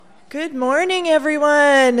Good morning,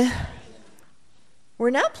 everyone. We're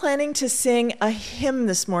not planning to sing a hymn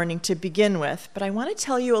this morning to begin with, but I want to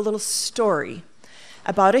tell you a little story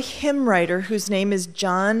about a hymn writer whose name is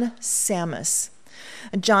John Sammis.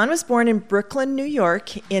 John was born in Brooklyn, New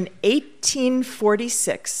York in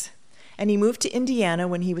 1846, and he moved to Indiana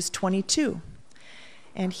when he was 22.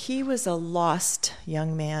 And he was a lost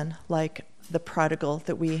young man, like the prodigal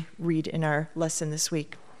that we read in our lesson this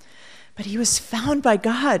week. But he was found by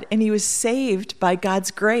God, and he was saved by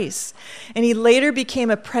God's grace. And he later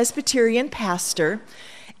became a Presbyterian pastor,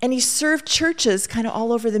 and he served churches kind of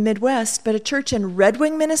all over the Midwest, but a church in Red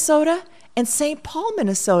Wing, Minnesota, and St. Paul,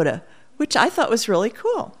 Minnesota, which I thought was really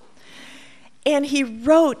cool. And he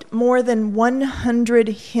wrote more than 100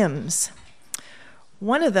 hymns.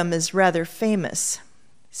 One of them is rather famous.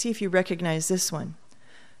 See if you recognize this one.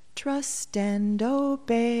 Trust and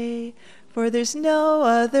obey, for there's no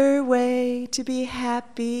other way to be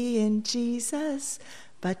happy in Jesus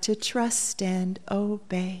but to trust and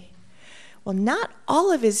obey. Well, not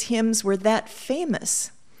all of his hymns were that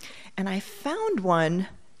famous. And I found one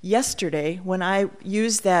yesterday when I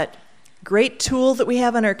used that great tool that we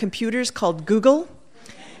have on our computers called Google.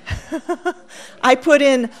 I put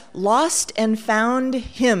in lost and found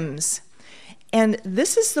hymns. And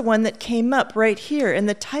this is the one that came up right here. And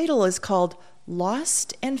the title is called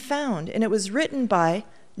Lost and Found, and it was written by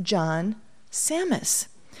John Sammis.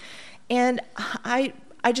 And I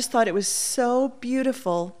just thought it was so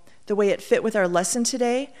beautiful the way it fit with our lesson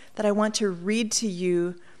today that I want to read to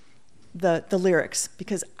you the lyrics,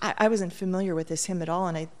 because I wasn't familiar with this hymn at all,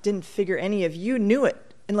 and I didn't figure any of you knew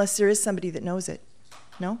it unless there is somebody that knows it.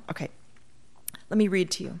 No? Okay. Let me read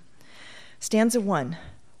to you. Stanza 1.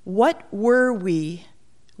 What were we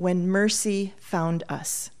when mercy found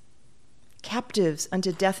us? Captives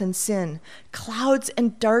unto death and sin, clouds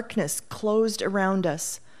and darkness closed around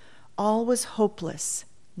us. All was hopeless,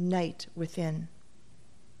 night within.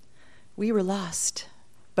 We were lost,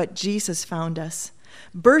 but Jesus found us,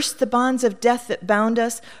 burst the bonds of death that bound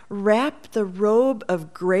us, wrapped the robe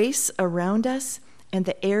of grace around us, and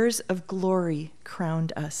the heirs of glory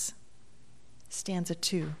crowned us. Stanza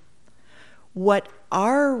 2. What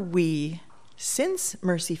are we since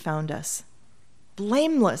mercy found us?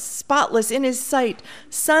 Blameless, spotless in his sight,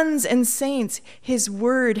 sons and saints, his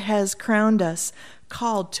word has crowned us,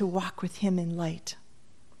 called to walk with him in light.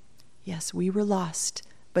 Yes, we were lost,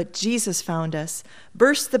 but Jesus found us,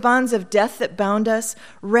 burst the bonds of death that bound us,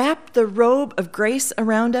 wrapped the robe of grace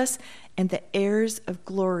around us, and the heirs of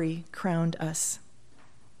glory crowned us.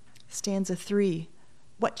 Stanza 3,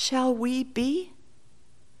 what shall we be?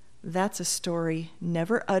 That's a story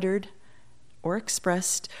never uttered or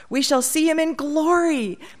expressed. We shall see him in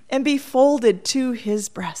glory and be folded to his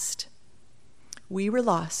breast. We were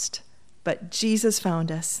lost, but Jesus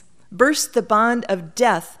found us, burst the bond of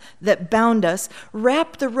death that bound us,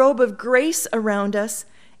 wrapped the robe of grace around us,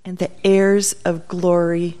 and the heirs of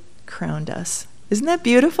glory crowned us. Isn't that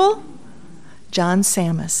beautiful? John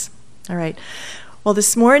Sammis. All right. Well,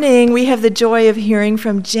 this morning we have the joy of hearing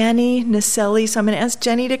from Jenny Naselli, so I'm going to ask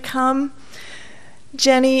Jenny to come.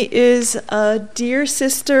 Jenny is a dear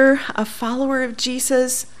sister, a follower of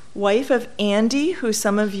Jesus, wife of Andy, who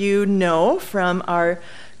some of you know from our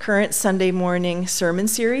current Sunday morning sermon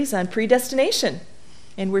series on predestination.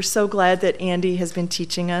 And we're so glad that Andy has been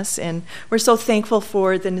teaching us, and we're so thankful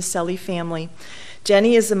for the Naselli family.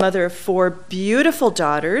 Jenny is the mother of 4 beautiful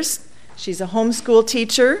daughters. She's a homeschool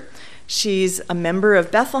teacher. She's a member of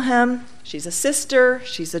Bethlehem. She's a sister.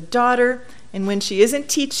 She's a daughter. And when she isn't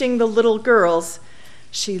teaching the little girls,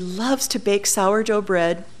 she loves to bake sourdough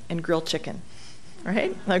bread and grill chicken,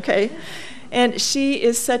 right? Okay. And she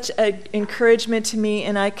is such an encouragement to me,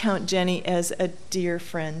 and I count Jenny as a dear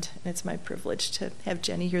friend. And it's my privilege to have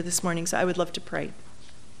Jenny here this morning, so I would love to pray.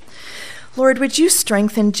 Lord, would you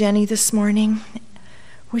strengthen Jenny this morning?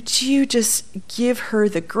 Would you just give her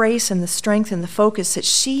the grace and the strength and the focus that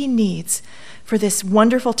she needs for this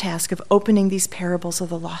wonderful task of opening these parables of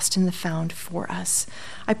the lost and the found for us.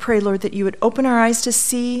 I pray, Lord, that you would open our eyes to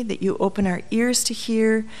see, that you open our ears to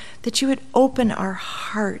hear, that you would open our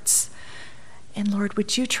hearts. And Lord,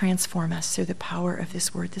 would you transform us through the power of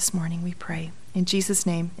this word this morning, we pray. In Jesus'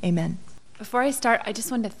 name, amen. Before I start, I just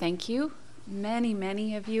want to thank you.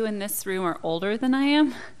 Many of you in this room are older than I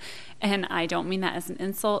am, and I don't mean that as an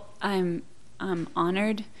insult. I'm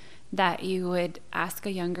honored that you would ask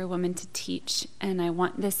a younger woman to teach, and I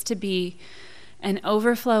want this to be an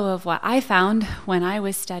overflow of what I found when I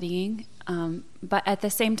was studying, but at the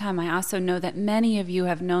same time, I also know that many of you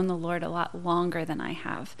have known the Lord a lot longer than I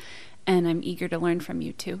have, and I'm eager to learn from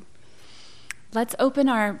you too. Let's open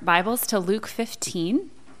our Bibles to Luke 15.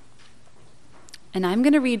 And I'm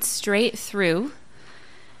going to read straight through,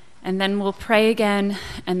 and then we'll pray again,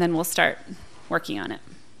 and then we'll start working on it.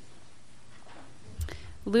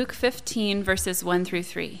 Luke 15, verses 1 through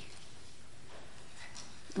 3.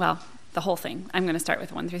 Well, the whole thing. I'm going to start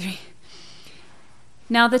with 1 through 3.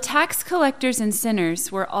 Now the tax collectors and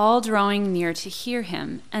sinners were all drawing near to hear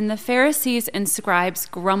him, and the Pharisees and scribes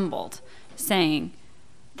grumbled, saying,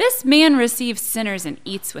 "This man receives sinners and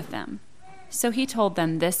eats with them." So he told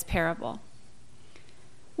them this parable.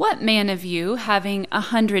 "What man of you, having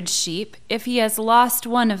 100 sheep, if he has lost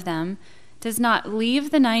one of them, does not leave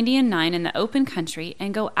the 99 in the open country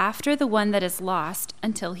and go after the one that is lost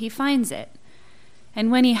until he finds it?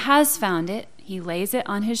 And when he has found it, he lays it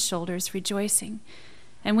on his shoulders, rejoicing.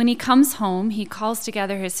 And when he comes home, he calls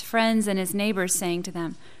together his friends and his neighbors, saying to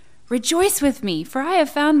them, 'Rejoice with me, for I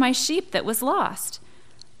have found my sheep that was lost.'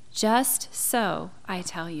 Just so, I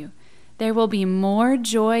tell you, there will be more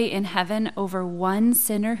joy in heaven over one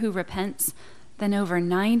sinner who repents than over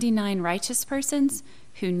 99 righteous persons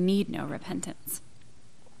who need no repentance.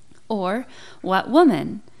 Or what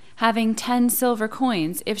woman, having 10 silver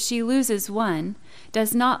coins, if she loses one,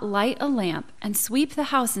 does not light a lamp and sweep the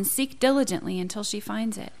house and seek diligently until she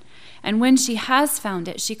finds it? And when she has found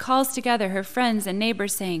it, she calls together her friends and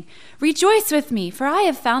neighbors, saying, 'Rejoice with me, for I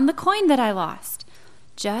have found the coin that I lost.'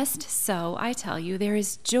 Just so, I tell you, there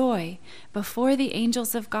is joy before the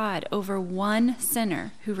angels of God over one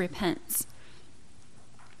sinner who repents."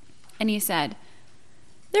 And he said,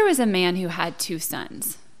 "There was a man who had 2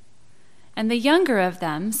 sons. And the younger of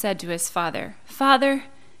them said to his father, 'Father,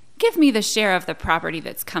 give me the share of the property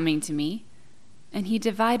that's coming to me.' And he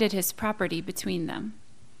divided his property between them.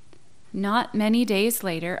 Not many days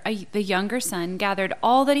later, the younger son gathered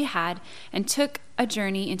all that he had and took a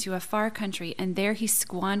journey into a far country, and there he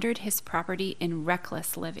squandered his property in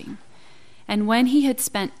reckless living. And when he had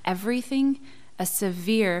spent everything, a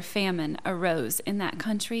severe famine arose in that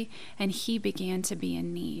country, and he began to be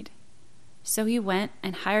in need. So he went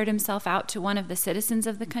and hired himself out to one of the citizens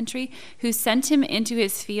of the country, who sent him into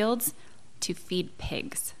his fields to feed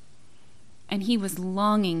pigs. And he was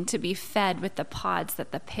longing to be fed with the pods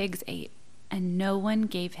that the pigs ate, and no one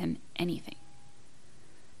gave him anything.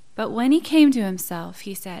 But when he came to himself,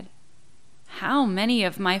 he said, 'How many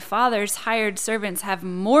of my father's hired servants have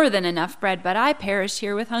more than enough bread, but I perish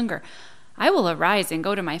here with hunger? I will arise and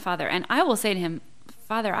go to my father, and I will say to him,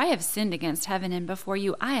 Father, I have sinned against heaven and before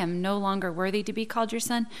you. I am no longer worthy to be called your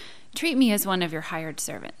son. Treat me as one of your hired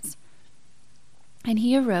servants.' And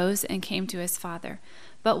he arose and came to his father.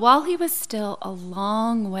 But while he was still a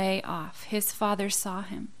long way off, his father saw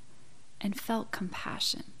him and felt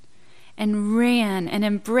compassion and ran and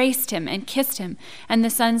embraced him and kissed him. And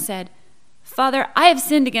the son said, 'Father, I have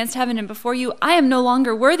sinned against heaven and before you. I am no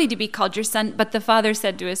longer worthy to be called your son.' But the father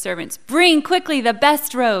said to his servants, 'Bring quickly the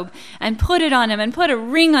best robe and put it on him, and put a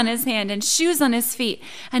ring on his hand and shoes on his feet,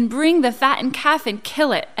 and bring the fattened calf and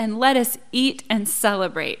kill it, and let us eat and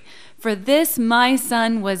celebrate. For this my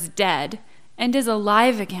son was dead and is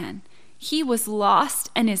alive again. He was lost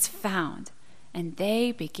and is found.' And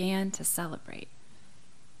they began to celebrate.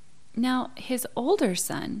 Now his older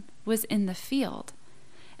son was in the field.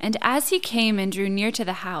 And as he came and drew near to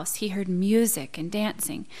the house, he heard music and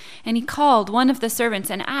dancing. And he called one of the servants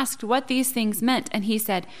and asked what these things meant. And he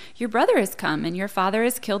said, 'Your brother has come, and your father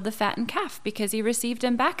has killed the fattened calf, because he received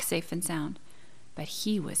him back safe and sound.' But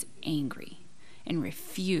he was angry and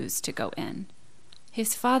refused to go in.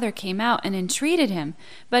 His father came out and entreated him.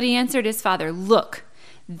 But he answered his father, 'Look,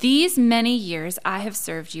 these many years I have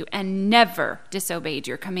served you and never disobeyed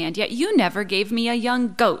your command. Yet you never gave me a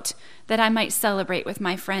young goat that I might celebrate with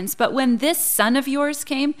my friends. But when this son of yours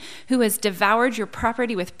came, who has devoured your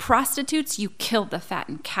property with prostitutes, you killed the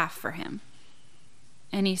fattened calf for him.'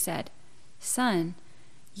 And he said, 'Son,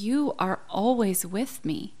 you are always with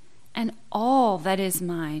me, and all that is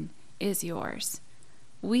mine is yours.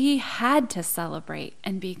 We had to celebrate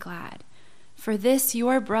and be glad. For this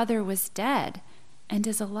your brother was dead and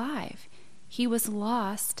is alive. He was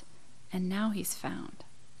lost, and now he's found.'"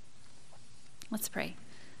 Let's pray.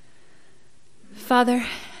 Father,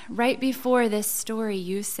 right before this story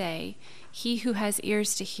you say, "He who has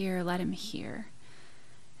ears to hear, let him hear."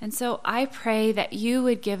 And so I pray that you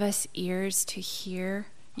would give us ears to hear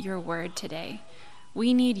your word today.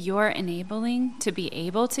 We need your enabling to be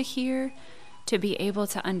able to hear, to be able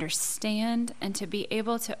to understand, and to be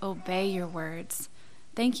able to obey your words.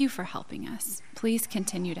 Thank you for helping us. Please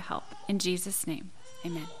continue to help. In Jesus' name,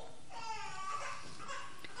 amen.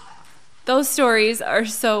 Those stories are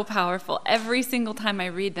so powerful. Every single time I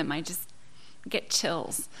read them, I just get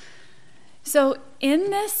chills. So in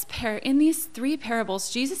these three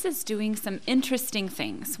parables, Jesus is doing some interesting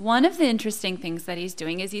things. One of the interesting things that he's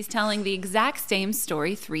doing is he's telling the exact same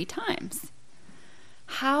story 3 times.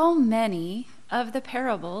 How many of the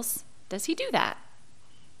parables does he do that?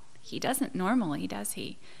 He doesn't normally, does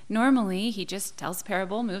he? Normally, he just tells a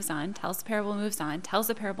parable, moves on, tells a parable, moves on, tells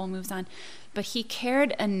a parable, moves on. But he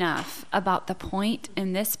cared enough about the point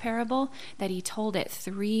in this parable that he told it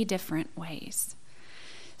 3 different ways.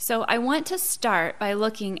 So I want to start by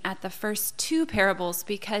looking at the first 2 parables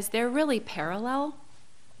because they're really parallel.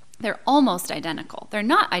 They're almost identical. They're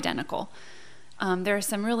not identical. There are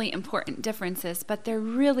some really important differences, but they're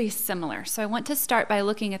really similar. So I want to start by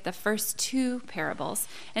looking at the first 2 parables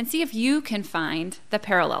and see if you can find the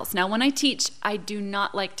parallels. Now, when I teach, I do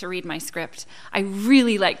not like to read my script. I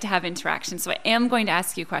really like to have interaction, so I am going to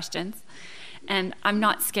ask you questions. And I'm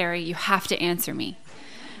not scary. You have to answer me.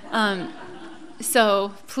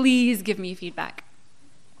 So please give me feedback.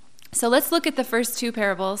 So let's look at the first 2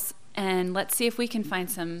 parables, and let's see if we can find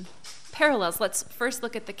some parallels. Let's first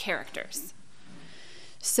look at the characters.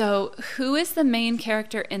 So who is the main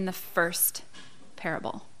character in the first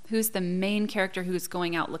parable? Who's the main character who's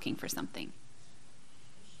going out looking for something?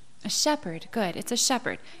 A shepherd. Good. It's a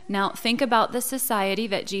shepherd. Now think about the society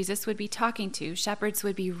that Jesus would be talking to. Shepherds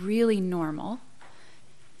would be really normal.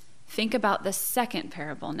 Think about the second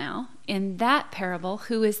parable now. In that parable,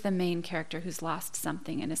 who is the main character who's lost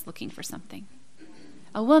something and is looking for something?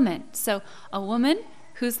 A woman. So a woman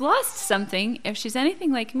who's lost something, if she's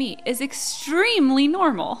anything like me, is extremely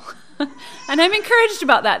normal. And I'm encouraged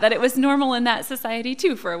about that it was normal in that society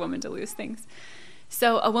too for a woman to lose things.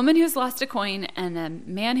 So a woman who's lost a coin and a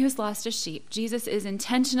man who's lost a sheep, Jesus is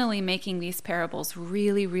intentionally making these parables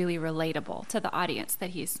really, really relatable to the audience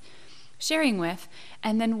that he's sharing with.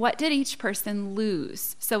 And then what did each person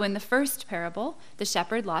lose? So in the first parable, the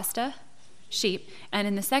shepherd lost a sheep, and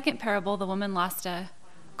in the second parable, the woman lost a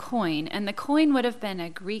coin, and the coin would have been a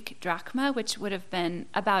Greek drachma, which would have been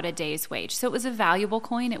about a day's wage. So it was a valuable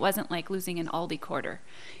coin. It wasn't like losing an Aldi quarter.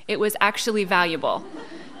 It was actually valuable.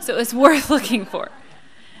 So it was worth looking for.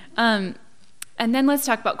 And then let's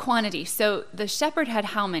talk about quantity. So the shepherd had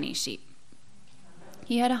how many sheep?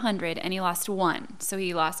 He had 100, and he lost 1. So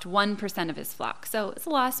he lost 1% of his flock. So it's a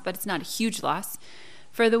loss, but it's not a huge loss.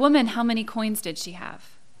 For the woman, how many coins did she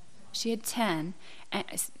have? She had 10.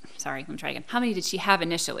 Sorry, let me try again. How many did she have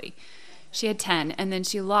initially? She had 10, and then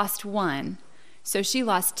she lost 1. So she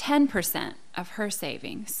lost 10% of her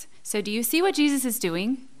savings. So do you see what Jesus is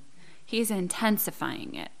doing? He's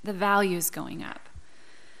intensifying it. The value's going up.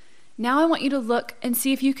 Now I want you to look and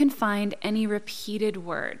see if you can find any repeated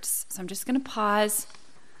words. So I'm just going to pause,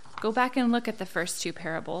 go back and look at the first 2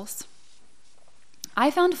 parables. I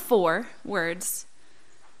found 4 words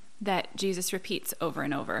that Jesus repeats over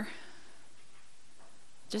and over.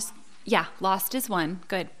 Lost is 1.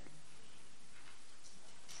 Good.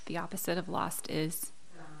 The opposite of lost is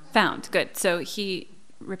found. Good. So he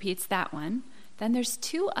repeats that one. Then there's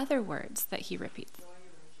 2 other words that he repeats.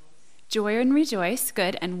 Joy and rejoice.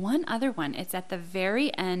 Good. And one other one. It's at the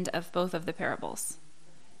very end of both of the parables.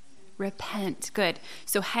 Repent. Good.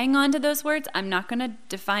 So hang on to those words. I'm not going to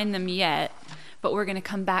define them yet, but we're going to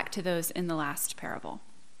come back to those in the last parable.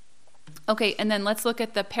 Okay, and then let's look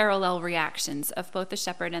at the parallel reactions of both the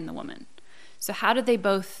shepherd and the woman. So how did they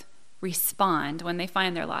both respond when they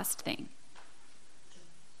find their lost thing?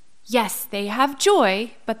 Yes, they have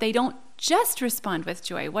joy, but they don't just respond with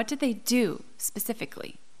joy. What did they do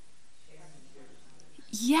specifically?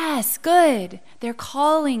 Yes, good. They're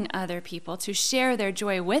calling other people to share their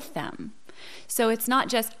joy with them. So it's not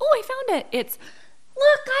just, oh, I found it. It's,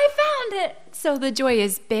 look, I found it. So the joy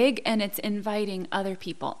is big and it's inviting other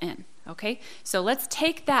people in. Okay, so let's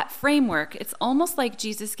take that framework. It's almost like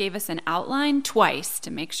Jesus gave us an outline twice to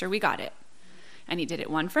make sure we got it. And he did it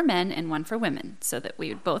one for men and one for women so that we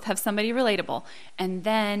would both have somebody relatable. And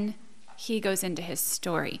then he goes into his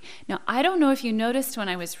story. Now, I don't know if you noticed when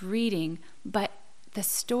I was reading, but the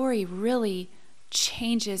story really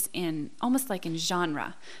changes in almost like in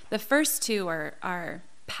genre. The first 2 are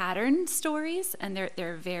pattern stories, and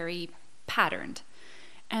they're very patterned.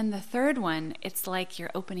 And the third one, it's like you're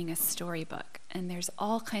opening a storybook, and there's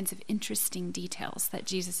all kinds of interesting details that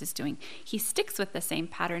Jesus is doing. He sticks with the same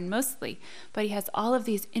pattern mostly, but he has all of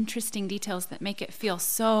these interesting details that make it feel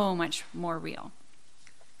so much more real.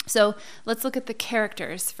 So let's look at the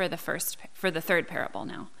characters for the third parable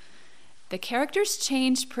now. The characters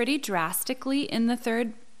change pretty drastically in the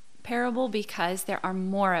third parable because there are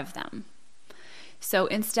more of them. So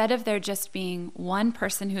instead of there just being one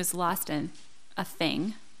person who's lost a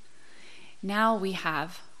thing, now we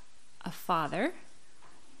have a father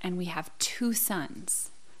and we have 2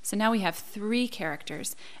 sons. So now we have 3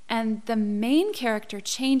 characters. And the main character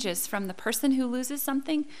changes from the person who loses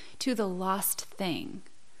something to the lost thing.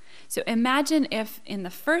 So imagine if in the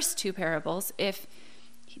first 2 parables, if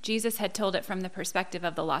Jesus had told it from the perspective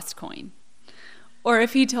of the lost coin, or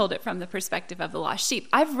if he told it from the perspective of the lost sheep.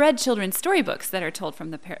 I've read children's storybooks that are told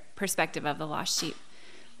from the perspective of the lost sheep.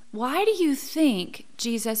 Why do you think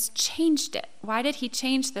Jesus changed it? Why did he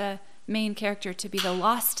change the main character to be the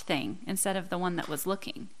lost thing instead of the one that was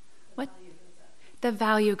looking? What? The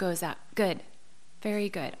value goes up. Good. Very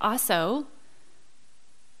good. Also,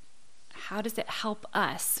 how does it help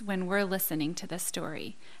us when we're listening to the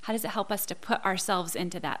story? How does it help us to put ourselves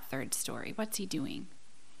into that third story? What's he doing?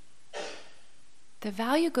 The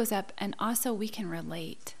value goes up, and also we can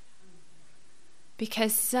relate.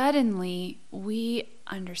 Because suddenly we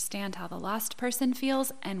understand how the lost person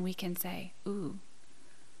feels, and we can say, ooh,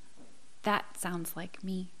 that sounds like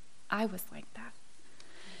me. I was like that.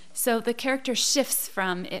 So the character shifts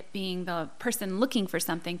from it being the person looking for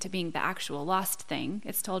something to being the actual lost thing.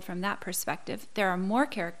 It's told from that perspective. There are more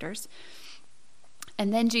characters.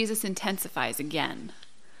 And then Jesus intensifies again.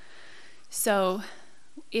 So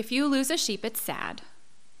if you lose a sheep, it's sad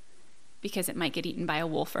because it might get eaten by a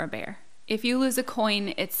wolf or a bear. If you lose a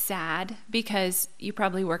coin, it's sad because you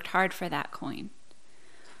probably worked hard for that coin.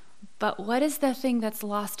 But what is the thing that's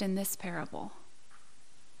lost in this parable?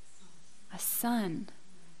 A son.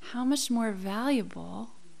 How much more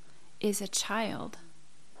valuable is a child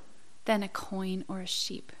than a coin or a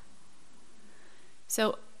sheep?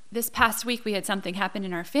 So this past week we had something happen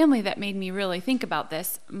in our family that made me really think about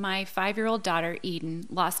this. My 5-year-old daughter, Eden,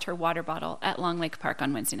 lost her water bottle at Long Lake Park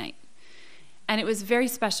on Wednesday night. And it was a very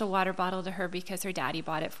special water bottle to her because her daddy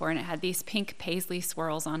bought it for her, and it had these pink paisley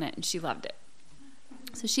swirls on it, and she loved it.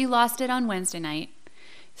 So she lost it on Wednesday night.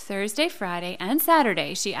 Thursday, Friday, and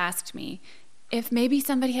Saturday, she asked me if maybe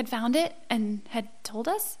somebody had found it and had told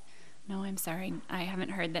us. No, I'm sorry. I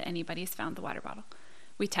haven't heard that anybody's found the water bottle.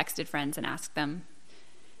 We texted friends and asked them.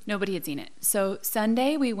 Nobody had seen it. So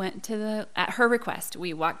Sunday, we went to at her request,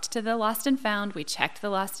 we walked to the lost and found. We checked the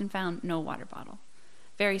lost and found. No water bottle.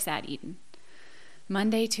 Very sad, Eden.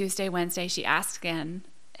 Monday, Tuesday, Wednesday, she asked again,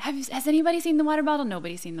 has anybody seen the water bottle?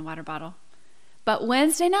 Nobody's seen the water bottle. But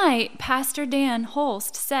Wednesday night, Pastor Dan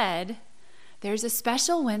Holst said, there's a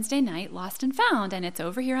special Wednesday night lost and found, and it's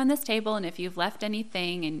over here on this table, and if you've left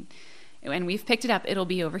anything and we've picked it up, it'll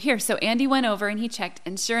be over here. So Andy went over and he checked,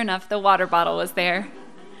 and sure enough, the water bottle was there.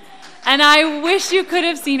 And I wish you could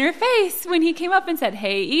have seen her face when he came up and said,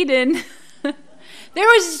 hey, Eden, there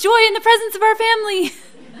was joy in the presence of our family.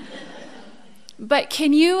 But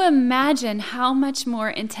can you imagine how much more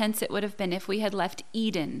intense it would have been if we had left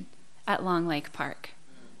Eden at Long Lake Park?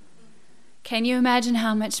 Can you imagine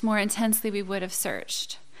how much more intensely we would have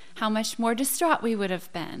searched? How much more distraught we would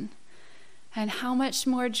have been? And how much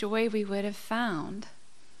more joy we would have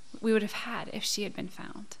had if she had been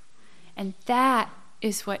found. And that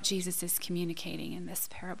is what Jesus is communicating in this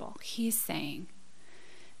parable. He's saying,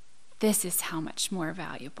 this is how much more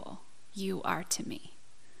valuable you are to me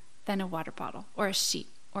than a water bottle or a sheep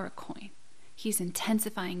or a coin. He's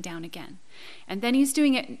intensifying down again. And then he's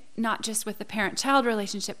doing it not just with the parent-child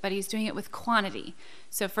relationship, but he's doing it with quantity.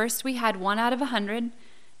 So first we had 1 out of 100,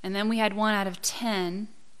 and then we had 1 out of 10,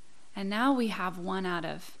 and now we have 1 out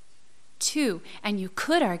of 2. And you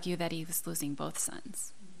could argue that he was losing both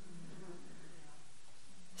sons.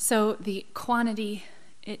 So the quantity,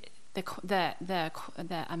 the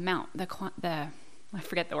amount, I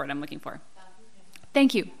forget the word I'm looking for.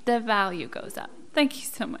 Thank you. The value goes up. Thank you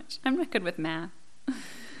so much. I'm not good with math.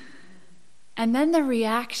 And then the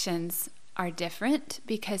reactions are different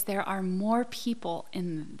because there are more people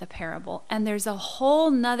in the parable, and there's a whole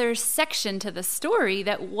nother section to the story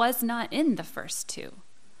that was not in the first 2.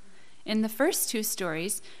 In the first 2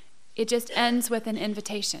 stories, it just ends with an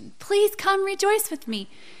invitation. Please come rejoice with me.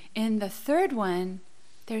 In the third one,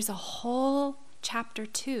 there's a whole chapter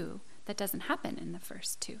 2 that doesn't happen in the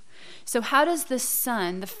first 2. So how does the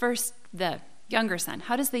son, the younger son,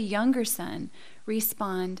 how does the younger son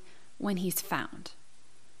respond when he's found?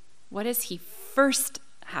 What does he first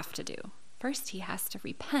have to do? First, he has to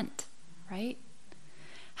repent, right?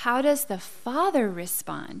 How does the father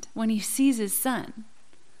respond when he sees his son?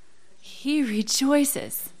 He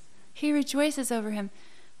rejoices. He rejoices over him.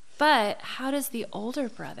 But how does the older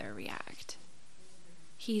brother react?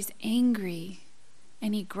 He's angry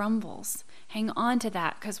and he grumbles. Hang on to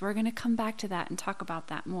that because we're going to come back to that and talk about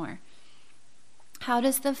that more. How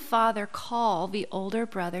does the father call the older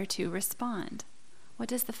brother to respond? What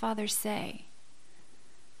does the father say?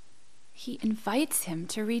 he invites him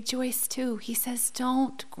to rejoice too. He says,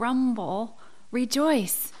 don't grumble,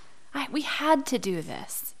 rejoice. We had to do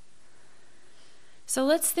this. So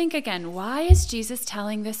let's think again. Why is Jesus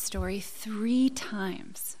telling this story 3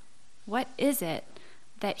 times? What is it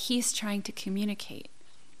that he's trying to communicate?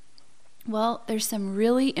 Well, there's some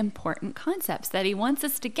really important concepts that he wants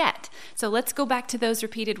us to get. So let's go back to those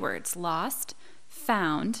repeated words: lost,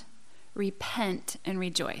 found, repent, and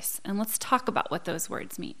rejoice. And let's talk about what those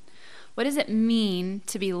words mean. What does it mean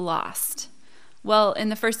to be lost? Well, in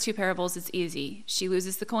the first 2 parables, it's easy. She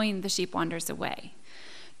loses the coin, the sheep wanders away.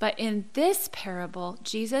 But in this parable,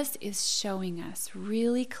 Jesus is showing us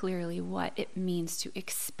really clearly what it means to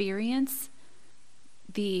experience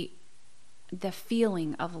the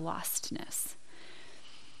feeling of lostness.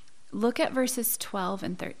 Look at verses 12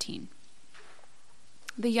 and 13.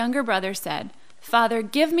 The younger brother said, "Father,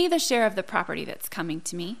 give me the share of the property that's coming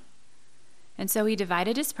to me." And so he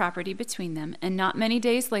divided his property between them, and not many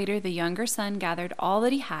days later the younger son gathered all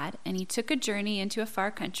that he had, and he took a journey into a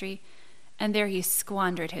far country, and there he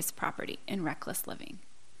squandered his property in reckless living.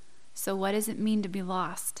 So what does it mean to be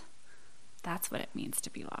lost? That's what it means to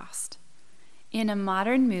be lost. In a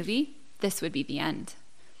modern movie, this would be the end.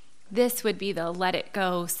 This would be the let it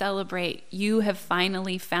go, celebrate, you have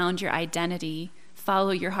finally found your identity,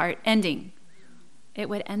 follow your heart ending. It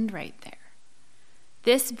would end right there.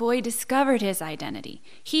 This boy discovered his identity.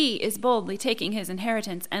 He is boldly taking his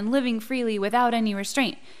inheritance and living freely without any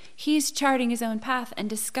restraint. He's charting his own path and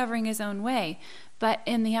discovering his own way. But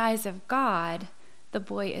in the eyes of God, the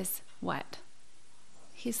boy is what?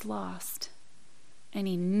 He's lost, and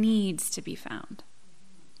he needs to be found.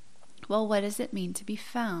 Well, what does it mean to be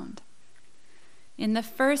found? In the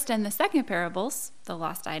first and the second parables, the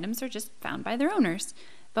lost items are just found by their owners.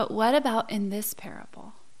 But what about in this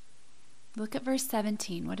parable? Look at verse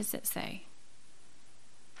 17. What does it say?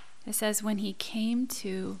 It says, when he came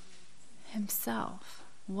to himself.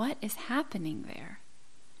 What is happening there?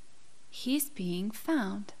 He's being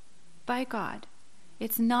found by God.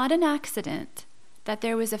 It's not an accident that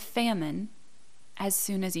there was a famine as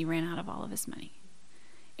soon as he ran out of all of his money.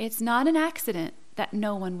 It's not an accident that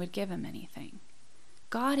no one would give him anything.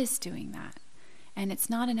 God is doing that. And it's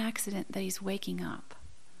not an accident that he's waking up.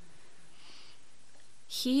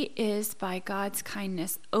 He is, by God's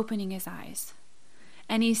kindness, opening his eyes.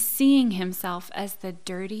 And he's seeing himself as the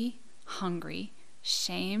dirty, hungry,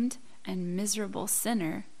 shamed, and miserable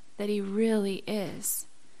sinner that he really is.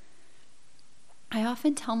 I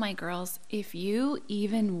often tell my girls, if you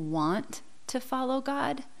even want to follow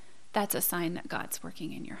God, that's a sign that God's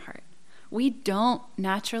working in your heart. We don't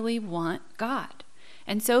naturally want God.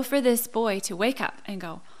 And so for this boy to wake up and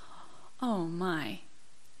go, oh my,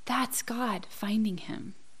 that's God finding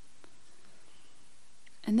him.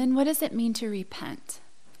 And then what does it mean to repent?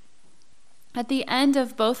 At the end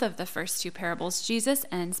of both of the first 2 parables, Jesus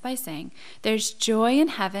ends by saying, there's joy in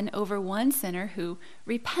heaven over one sinner who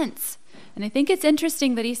repents. And I think it's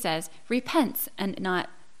interesting that he says repents and not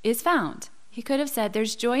is found. He could have said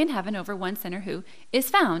there's joy in heaven over one sinner who is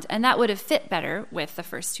found, and that would have fit better with the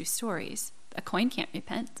first 2 stories. A coin can't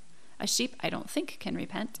repent. A sheep, I don't think, can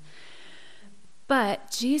repent.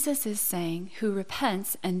 But Jesus is saying who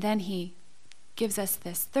repents, and then he gives us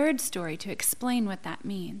this third story to explain what that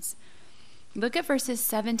means. Look at verses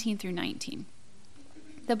 17 through 19.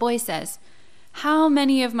 The boy says, how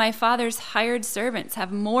many of my father's hired servants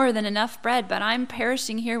have more than enough bread, but I'm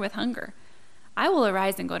perishing here with hunger? I will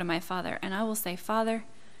arise and go to my father, and I will say, Father,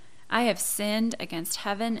 I have sinned against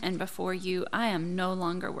heaven and before you. I am no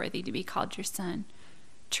longer worthy to be called your son.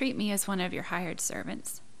 Treat me as one of your hired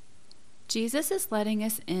servants. Jesus is letting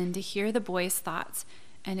us in to hear the boy's thoughts,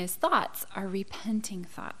 and his thoughts are repenting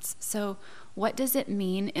thoughts. So what does it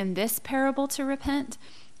mean in this parable to repent?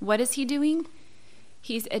 What is he doing?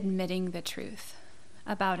 He's admitting the truth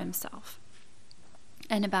about himself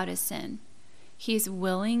and about his sin. He's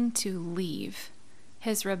willing to leave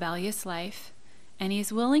his rebellious life, and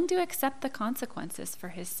he's willing to accept the consequences for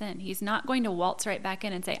his sin. He's not going to waltz right back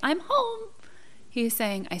in and say, I'm home. He's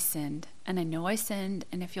saying, I sinned, and I know I sinned,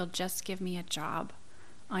 and if you'll just give me a job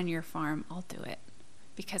on your farm, I'll do it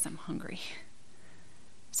because I'm hungry.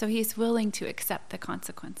 So he's willing to accept the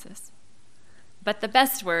consequences. But the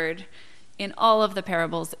best word in all of the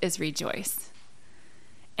parables is rejoice.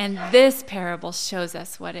 And this parable shows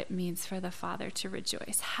us what it means for the Father to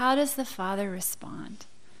rejoice. How does the Father respond?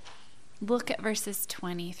 Look at verses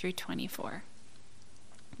 20 through 24.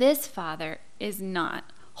 This Father is not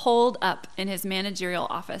holed up in his managerial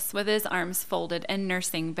office with his arms folded and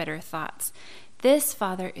nursing bitter thoughts. This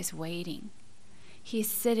Father is waiting. He's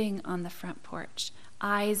sitting on the front porch,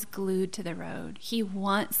 eyes glued to the road. He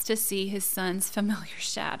wants to see his son's familiar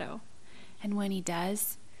shadow. And when he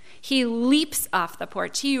does, he leaps off the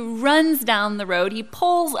porch. He runs down the road. He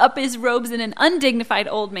pulls up his robes in an undignified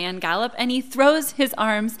old man gallop, and he throws his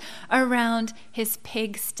arms around his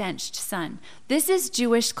pig-stenched son. This is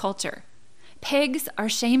Jewish culture. Pigs are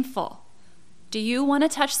shameful. Do you want to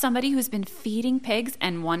touch somebody who's been feeding pigs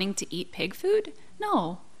and wanting to eat pig food?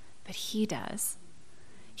 No, but he does.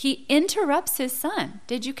 He interrupts his son.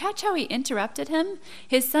 Did you catch how he interrupted him?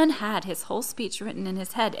 His son had his whole speech written in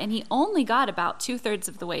his head, and he only got about 2/3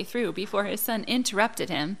 of the way through before his son interrupted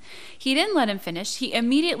him. He didn't let him finish. He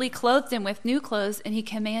immediately clothed him with new clothes, and he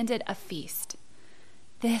commanded a feast.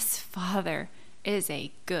 This father is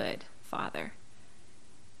a good father.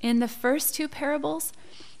 In the first two parables,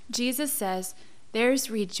 Jesus says,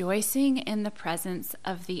 there's rejoicing in the presence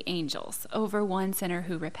of the angels over one sinner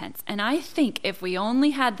who repents. And I think if we only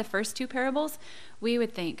had the first two parables, we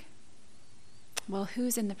would think, well,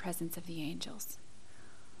 who's in the presence of the angels?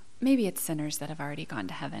 Maybe it's sinners that have already gone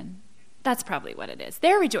to heaven. That's probably what it is.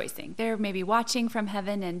 They're rejoicing. They're maybe watching from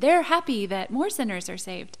heaven, and they're happy that more sinners are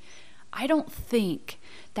saved. I don't think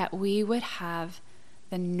that we would have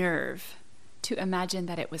the nerve to imagine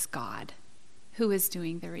that it was God who is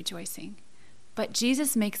doing the rejoicing. But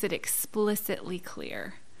Jesus makes it explicitly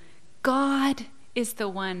clear. God is the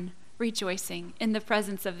one rejoicing in the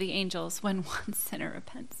presence of the angels when one sinner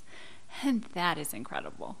repents. And that is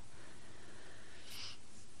incredible.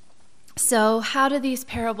 So, how do these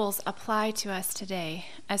parables apply to us today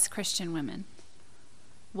as Christian women?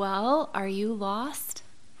 Well, are you lost?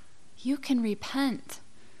 You can repent.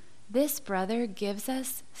 This brother gives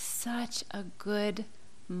us such a good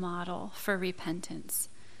model for repentance.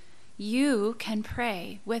 You can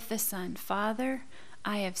pray with the Son, Father,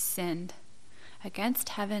 I have sinned against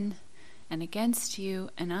heaven and against you,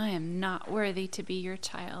 and I am not worthy to be your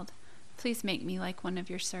child. Please make me like one of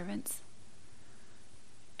your servants.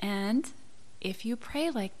 And if you pray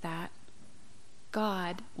like that,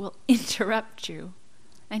 God will interrupt you,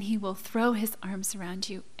 and he will throw his arms around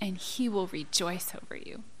you, and he will rejoice over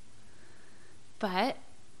you. But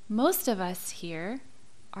most of us here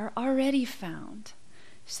are already found.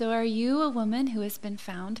 So are you a woman who has been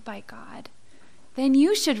found by God? Then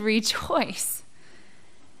you should rejoice.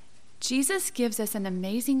 Jesus gives us an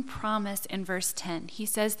amazing promise in verse 10. He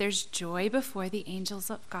says there's joy before the angels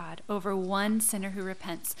of God over one sinner who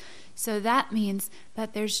repents. So that means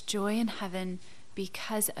that there's joy in heaven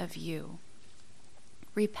because of you.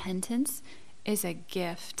 Repentance is a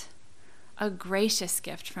gift, a gracious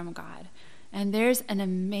gift from God. And there's an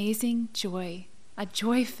amazing joy, a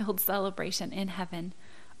joy-filled celebration in heaven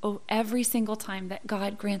every single time that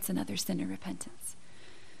God grants another sinner repentance.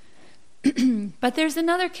 But there's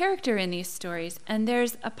another character in these stories, and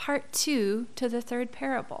there's a part 2 to the third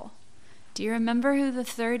parable. Do you remember who the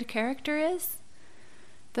third character is?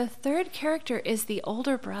 The third character is the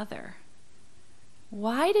older brother.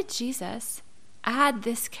 Why did Jesus add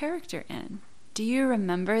this character in? Do you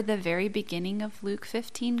remember the very beginning of Luke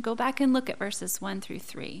 15? Go back and look at verses 1 through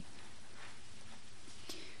 3.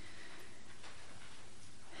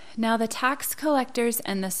 Now the tax collectors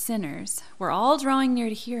and the sinners were all drawing near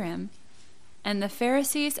to hear him, and the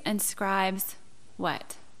Pharisees and scribes,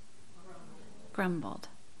 what? Grumbled,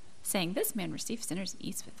 saying, this man receives sinners and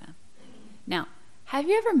eats with them. Now, have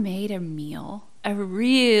you ever made a meal, a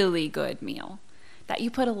really good meal, that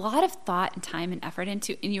you put a lot of thought and time and effort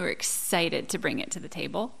into, and you were excited to bring it to the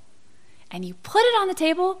table, and you put it on the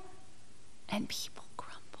table, and people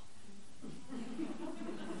grumble?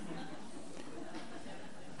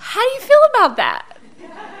 How do you feel about that?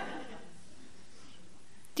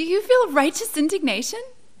 Do you feel righteous indignation?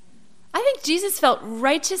 I think Jesus felt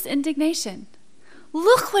righteous indignation.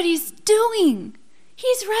 Look what he's doing.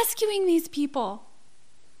 He's rescuing these people.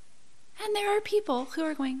 And there are people who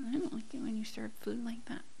are going, I don't like it when you serve food like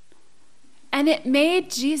that. And it made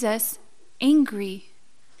Jesus angry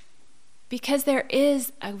because there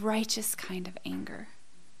is a righteous kind of anger.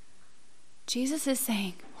 Jesus is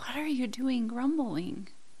saying, what are you doing grumbling?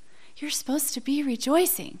 You're supposed to be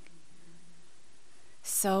rejoicing.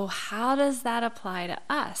 So how does that apply to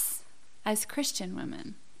us as Christian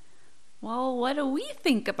women? Well, what do we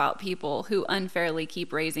think about people who unfairly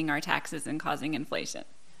keep raising our taxes and causing inflation?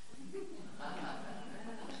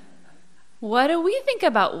 What do we think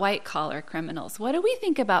about white-collar criminals? What do we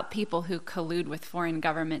think about people who collude with foreign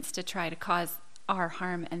governments to try to cause our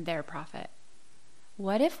harm and their profit?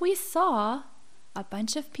 What if we saw a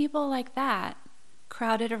bunch of people like that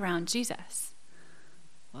crowded around Jesus?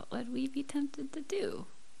 What would we be tempted to do?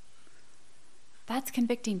 That's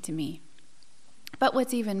convicting to me. But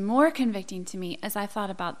what's even more convicting to me as I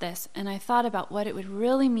thought about this, and I thought about what it would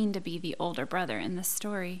really mean to be the older brother in this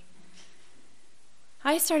story,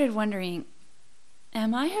 I started wondering,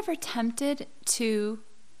 am I ever tempted to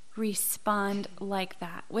respond like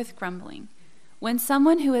that with grumbling? When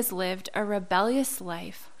someone who has lived a rebellious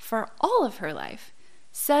life for all of her life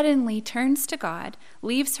suddenly turns to God,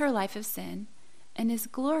 leaves her life of sin, and is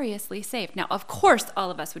gloriously saved. Now, of course,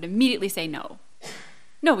 all of us would immediately say no.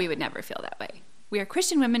 No, we would never feel that way. We are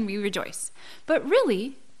Christian women, we rejoice. But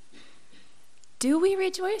really, do we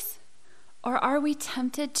rejoice? Or are we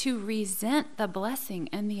tempted to resent the blessing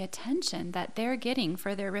and the attention that they're getting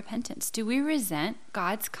for their repentance? Do we resent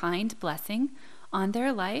God's kind blessing on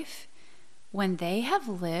their life when they have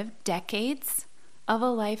lived decades of a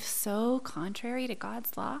life so contrary to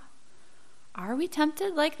God's law? Are we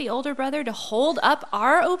tempted, like the older brother, to hold up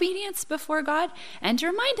our obedience before God and to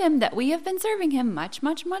remind him that we have been serving him much,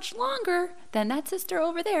 much, much longer than that sister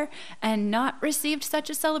over there and not received such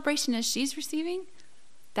a celebration as she's receiving?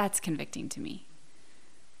 That's convicting to me.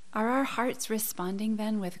 Are our hearts responding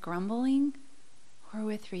then with grumbling or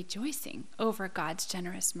with rejoicing over God's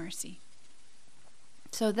generous mercy?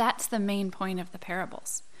 So that's the main point of the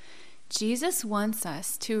parables. Jesus wants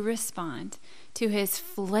us to respond to his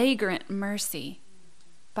flagrant mercy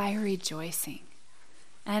by rejoicing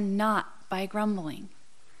and not by grumbling.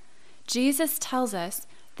 Jesus tells us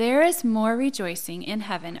there is more rejoicing in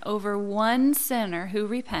heaven over one sinner who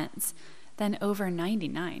repents than over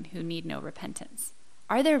 99 who need no repentance.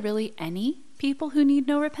 Are there really any people who need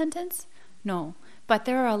no repentance? No, but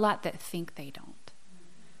there are a lot that think they don't.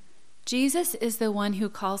 Jesus is the one who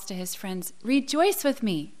calls to his friends, "Rejoice with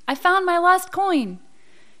me, I found my lost coin."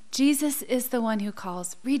 Jesus is the one who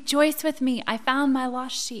calls, "Rejoice with me, I found my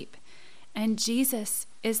lost sheep." And Jesus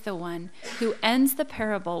is the one who ends the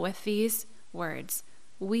parable with these words,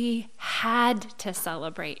 "We had to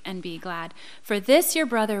celebrate and be glad, for this your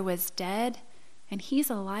brother was dead and he's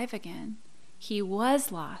alive again. He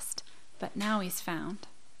was lost, but now he's found."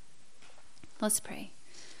 Let's pray.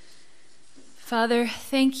 Father,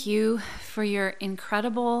 thank you for your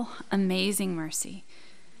incredible, amazing mercy.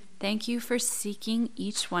 Thank you for seeking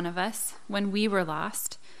each one of us when we were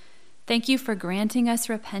lost. Thank you for granting us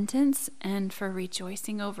repentance and for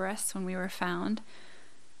rejoicing over us when we were found.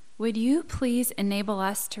 Would you please enable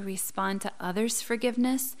us to respond to others'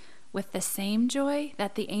 forgiveness with the same joy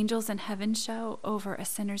that the angels in heaven show over a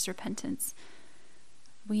sinner's repentance?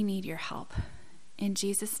 We need your help. In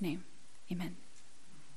Jesus' name, amen.